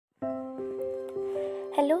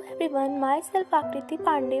Hello everyone, myself Akriti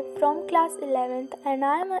Pandey from class 11th and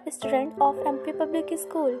I am a student of M.P.PUBLIC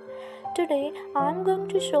school. Today I am going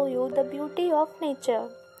to show you the beauty of nature.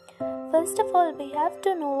 First of all, we have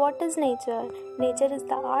to know what is nature. Nature is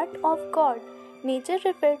the art of God. Nature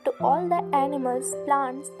refers to all the animals,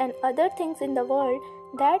 plants and other things in the world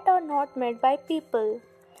that are not made by people.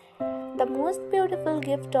 The most beautiful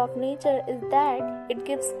gift of nature is that it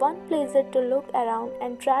gives one pleasure to look around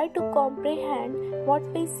and try to comprehend what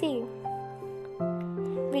we see.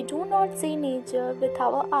 We do not see nature with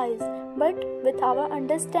our eyes, but with our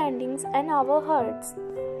understandings and our hearts.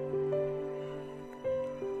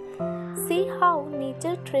 See how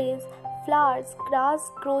nature trees, flowers,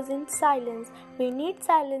 grass grows in silence. We need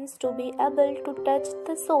silence to be able to touch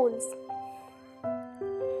the souls.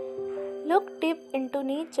 Look deep into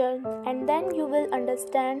nature and then you will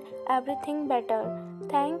understand everything better.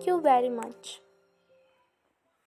 Thank you very much.